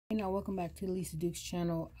y'all, welcome back to Lisa Duke's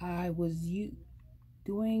channel. I was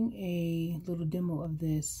doing a little demo of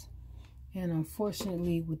this, and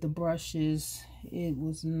unfortunately with the brushes it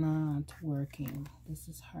was not working. This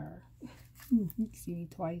is her. You can see me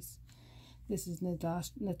twice. This is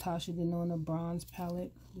Natasha Denona bronze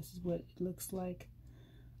palette. This is what it looks like.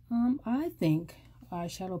 I think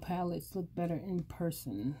eyeshadow palettes look better in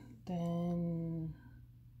person than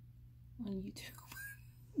on YouTube.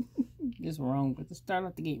 Just wrong, but to start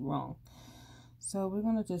out the gate wrong. So we're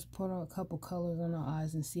gonna just put on a couple colors on our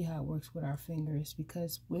eyes and see how it works with our fingers,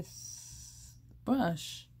 because with the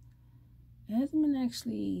brush it hasn't been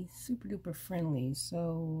actually super duper friendly.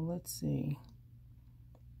 So let's see,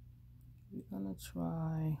 we're gonna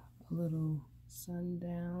try a little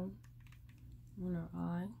sundown on our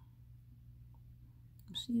eye.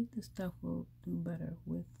 See if this stuff will do better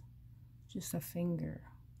with just a finger.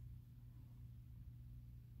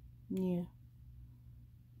 Yeah.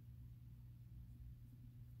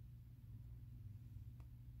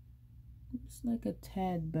 It's like a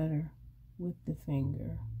tad better with the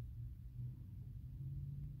finger.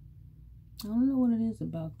 I don't know what it is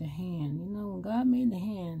about the hand. You know, when God made the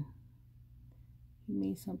hand, He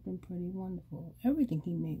made something pretty wonderful. Everything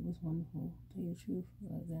He made was wonderful, to tell you the truth.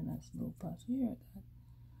 Then that's a little patch here I got.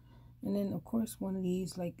 And then, of course, one of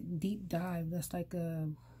these, like, deep dive. That's like a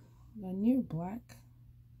near black.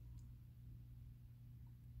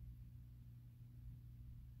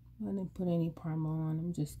 I didn't put any primer on.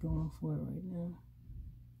 I'm just going for it right now.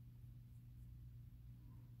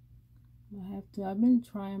 I've been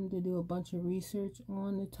trying to do a bunch of research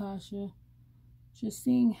on Natasha. Just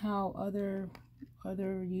seeing how other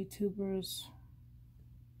YouTubers,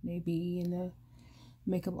 maybe in the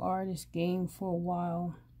makeup artist game for a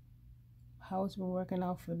while, how it's been working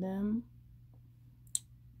out for them.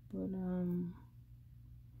 But I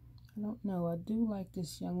don't know. I do like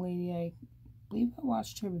this young lady. I believe I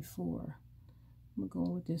watched her before. I'm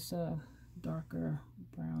going with this darker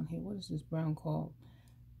brown here. What is this brown called?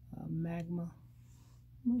 Magma.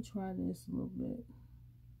 I'm gonna try this a little bit.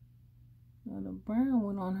 Now the brown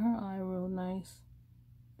went on her eye real nice.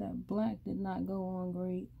 That black did not go on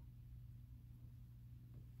great.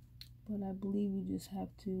 But I believe you just have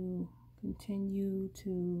to continue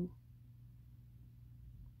to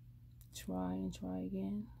try and try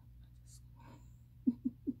again.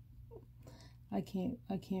 I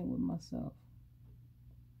can't with myself.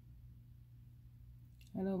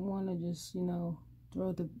 I don't want to just, you know,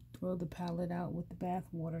 throw the palette out with the bath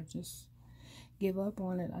water, just give up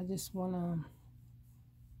on it. I just want to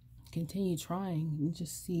continue trying and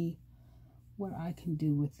just see what I can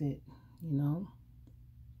do with it, you know.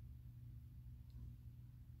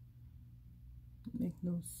 It makes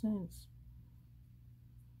no sense,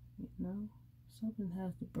 you know. Something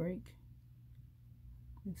has to break.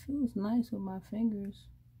 It feels nice with my fingers,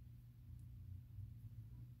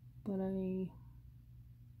 but I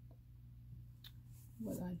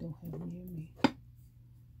don't have near me.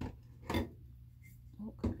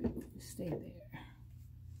 Okay, stay there.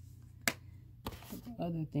 Put the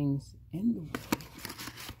other things in the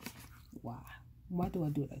way. Why do I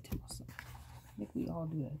do that to myself? I think we all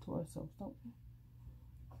do that to ourselves, don't we?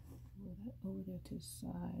 Move that over there to the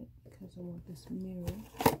side because I want this mirror.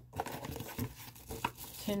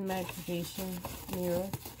 10 magnification mirror.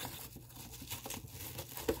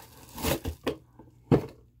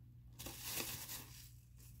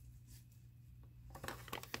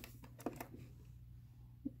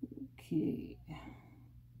 Okay.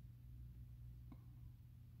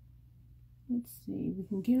 Let's see. We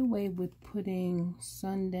can get away with putting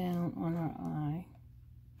sundown on our eye.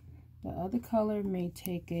 The other color may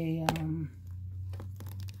take a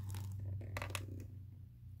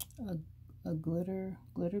glitter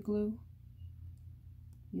glue.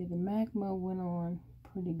 Yeah, the magma went on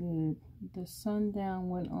pretty good. The sundown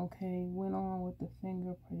went okay. Went on with the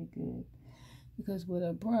finger pretty good. Because with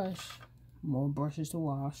a brush, more brushes to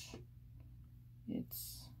wash.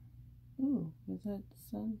 It's, ooh, is that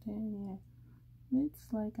suntan? Yeah.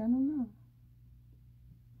 It's like, I don't know.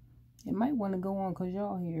 It might want to go on because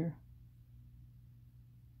y'all here.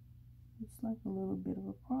 It's like a little bit of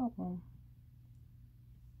a problem.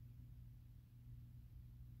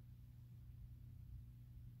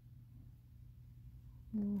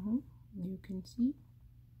 You can see.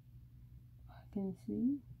 I can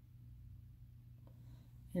see.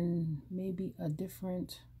 And maybe a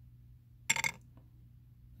different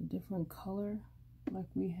color, like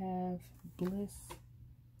we have Bliss.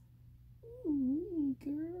 Ooh,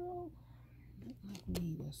 girl. Like we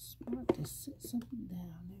need a spot to sit something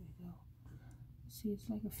down. There we go. See, it's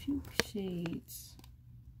like a few shades.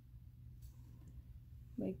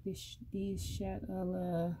 like these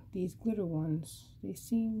glitter ones. They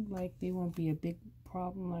seem like they won't be a big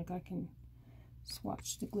problem. Like I can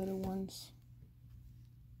swatch the glitter ones.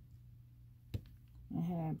 I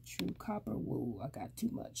have True Copper. Whoa, I got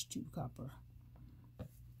too much True Copper.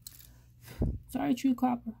 Sorry, True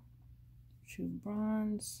Copper. True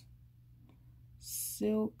Bronze.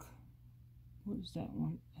 Silk. What is that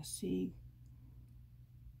one? I see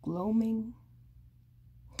Gloaming.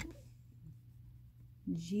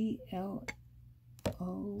 GLOAMING.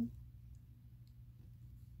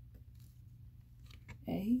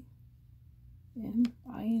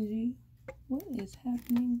 What is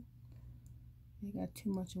happening? I got too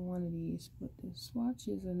much of one of these, but the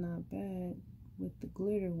swatches are not bad with the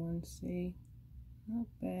glitter ones, see? Not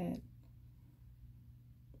bad.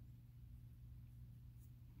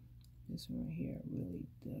 This one right here, I really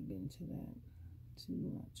dug into that too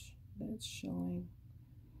much. That's showing.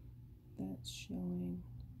 That's showing.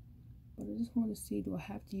 But I just want to see, do I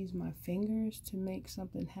have to use my fingers to make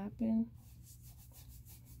something happen?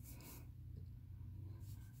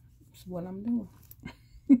 That's what I'm doing.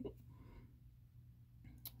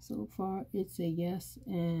 So far, it's a yes,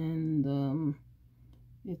 and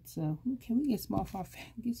it's a. Can we get small for our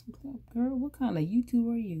family? Get some club, girl. What kind of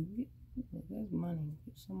YouTuber are you? That's money.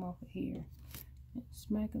 Get some off of here. And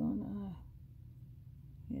smack it on the eye,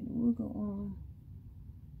 and we'll go on.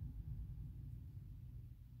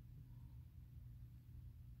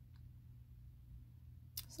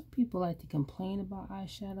 Some people like to complain about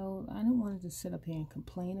eyeshadow. I didn't want to just sit up here and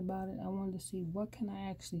complain about it. I wanted to see what can I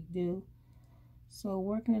actually do. So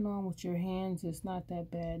working it on with your hands is not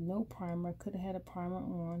that bad. No primer. Could have had a primer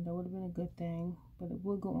on. That would have been a good thing. But it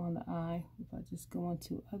will go on the eye if I just go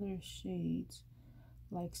into other shades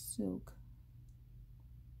like Silk.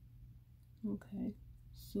 Okay.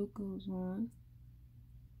 Silk goes on.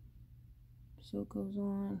 Silk goes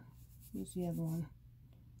on. Where's the other one?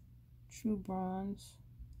 True Bronze.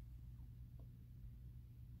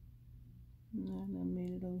 And I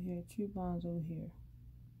made it over here. True Bronze over here.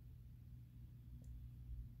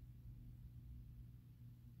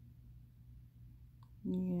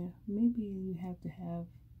 Yeah, maybe you have to have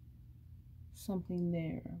something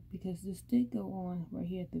there, because this did go on right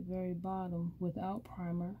here at the very bottom without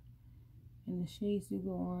primer, and the shades do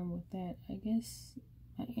go on with that. I guess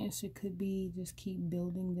my answer could be just keep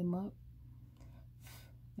building them up.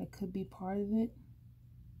 That could be part of it,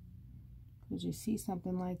 because you see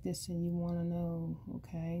something like this and you want to know,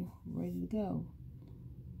 okay, ready to go.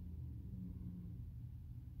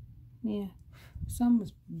 Yeah, some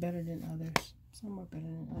is better than others. Some are better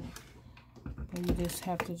than others. But you just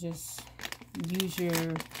have to just use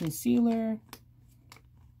your concealer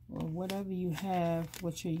or whatever you have,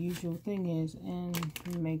 what your usual thing is, and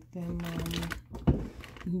make them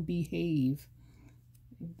behave,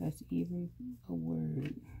 if that's even a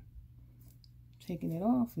word. Taking it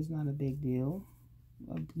off is not a big deal.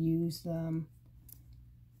 Use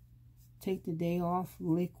Take the Day Off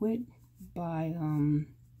liquid by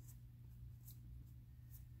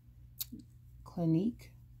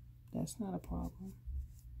Clinique. That's not a problem.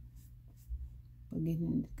 But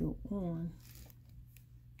getting it to go on,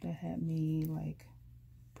 that had me like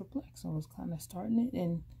perplexed. I was kind of starting it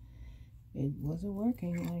and it wasn't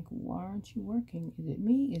working. Like, why aren't you working? Is it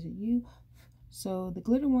me? Is it you? So the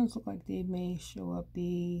glitter ones look like they may show up.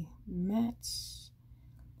 The mattes,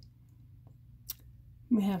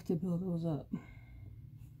 we have to build those up.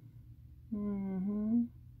 I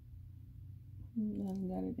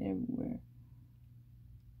got it everywhere.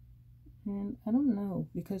 And I don't know,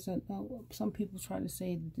 because I know some people try to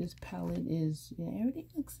say that this palette is, everything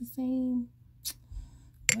looks the same.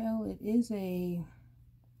 Well,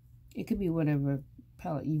 it could be whatever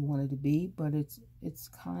palette you want it to be, but it's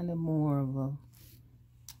kind of more of a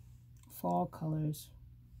fall colors,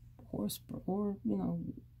 or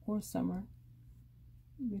or summer.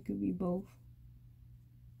 It could be both.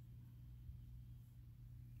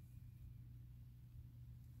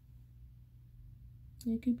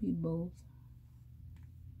 It could be both.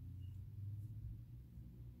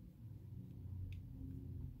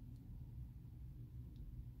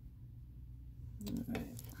 Alright.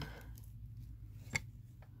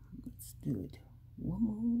 Let's do it one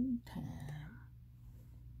more time.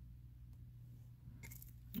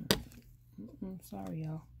 Sorry,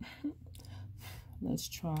 y'all. Let's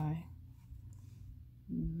try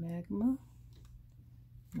Magma.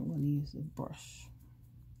 I'm going to use a brush.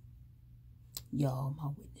 Y'all, my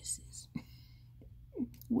witnesses.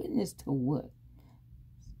 Witness to what?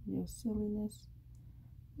 Your silliness.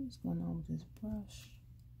 What's going on with this brush?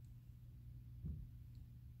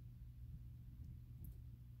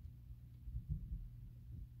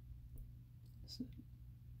 It's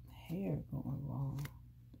hair going wrong.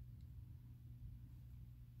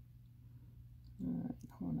 Alright,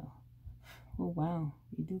 hold on. Oh wow,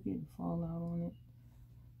 you do get fallout on it.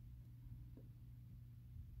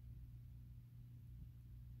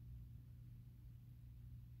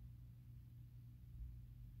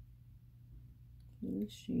 So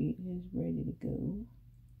this sheet is ready to go.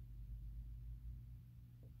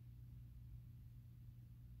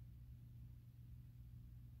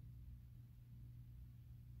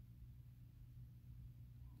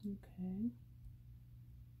 Okay.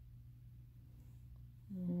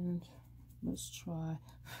 And let's try, I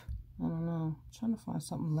don't know, I'm trying to find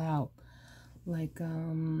something loud. Like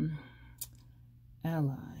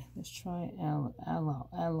Ally. Let's try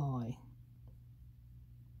Alloy.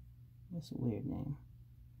 That's a weird name.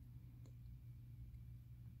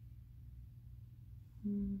 I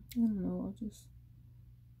don't know, I'll just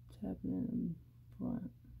tap it in the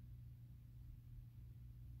front.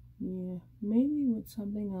 Yeah, maybe with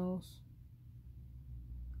something else,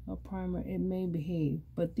 a primer, it may behave.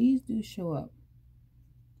 But these do show up.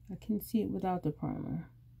 I can see it without the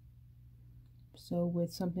primer. So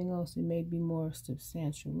with something else, it may be more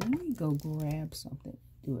substantial. Let me go grab something,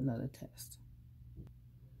 do another test.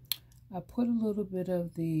 I put a little bit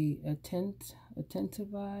of the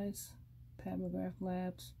Attentivize Pat McGrath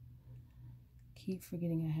Labs. Keep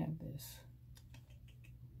forgetting I have this.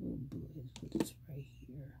 Oh boy, put this right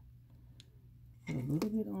here. Put a little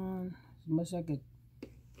bit on, as much as I could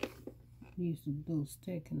use the little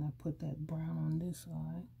stick, and I put that brown on this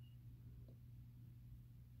side.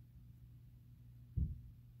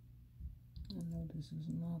 I know this is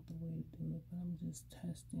not the way to do it, but I'm just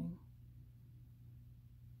testing.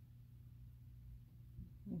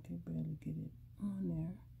 I can barely get it on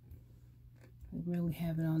there. I barely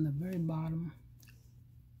have it on the very bottom.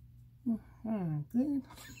 Good.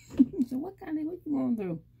 So what you going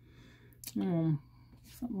through?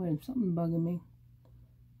 Something bugging me.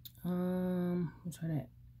 We'll try that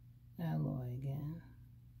Alloy again.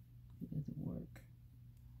 Does it work?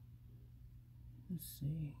 Let's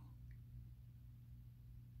see.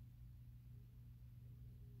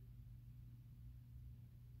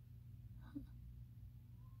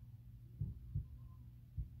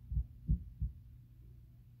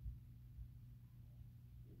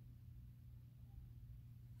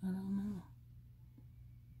 I don't know.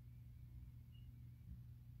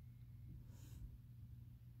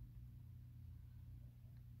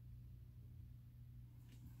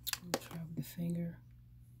 I'll try with the finger.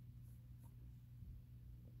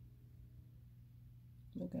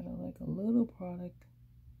 I got like a little product.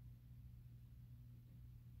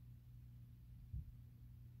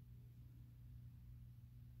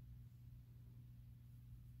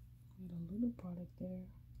 Got a little product there.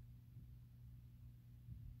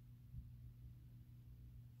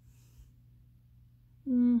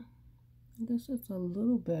 I guess it's a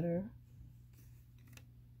little better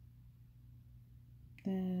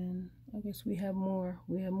than, I guess we have more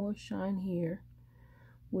shine here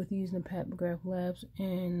with using the Pat McGrath Labs,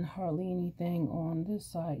 and hardly anything on this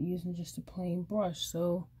side using just a plain brush.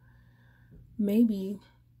 So maybe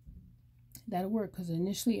that'll work, because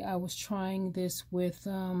initially I was trying this with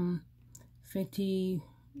Fenty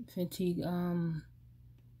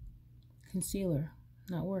concealer,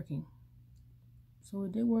 not working. So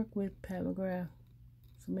it did work with Pat McGrath.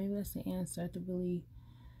 So maybe that's the answer. I have to really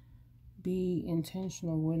be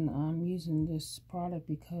intentional when I'm using this product,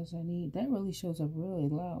 because that really shows up really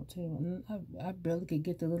loud too. And I barely could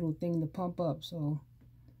get the little thing to pump up. So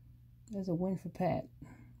there's a win for Pat.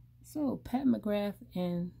 So Pat McGrath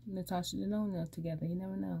and Natasha Denona together. You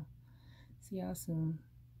never know. See y'all soon.